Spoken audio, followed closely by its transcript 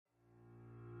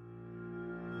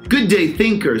Good day,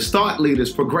 thinkers, thought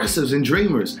leaders, progressives, and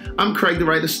dreamers. I'm Craig the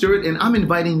Writer Stewart, and I'm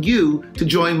inviting you to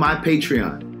join my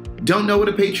Patreon. Don't know what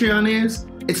a Patreon is?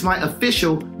 It's my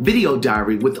official video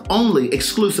diary with only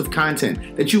exclusive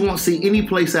content that you won't see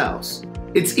anyplace else.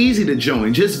 It's easy to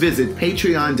join. Just visit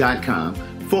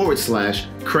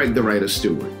patreon.com/Craig the Writer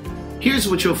Stewart. Here's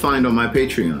what you'll find on my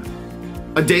Patreon.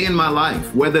 A day in my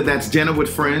life, whether that's dinner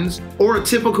with friends or a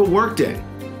typical workday.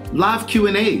 Live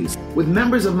Q&As with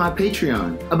members of my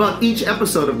Patreon about each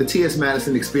episode of the T.S.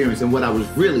 Madison Experience and what I was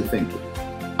really thinking.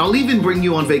 I'll even bring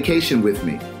you on vacation with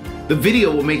me. The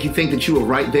video will make you think that you were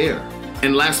right there.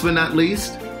 And last but not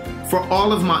least, for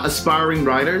all of my aspiring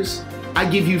writers, I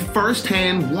give you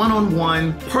first-hand,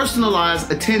 one-on-one, personalized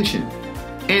attention,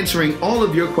 answering all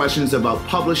of your questions about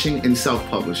publishing and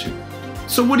self-publishing.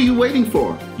 So what are you waiting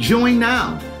for? Join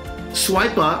now.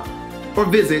 Swipe up or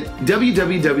visit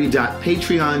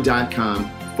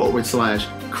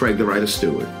www.patreon.com/Craig the Writer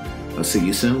Stewart. I'll see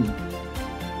you soon.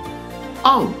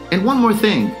 Oh, and one more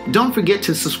thing. Don't forget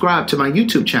to subscribe to my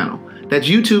YouTube channel. That's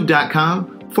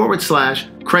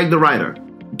youtube.com/Craig the Writer.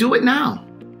 Do it now.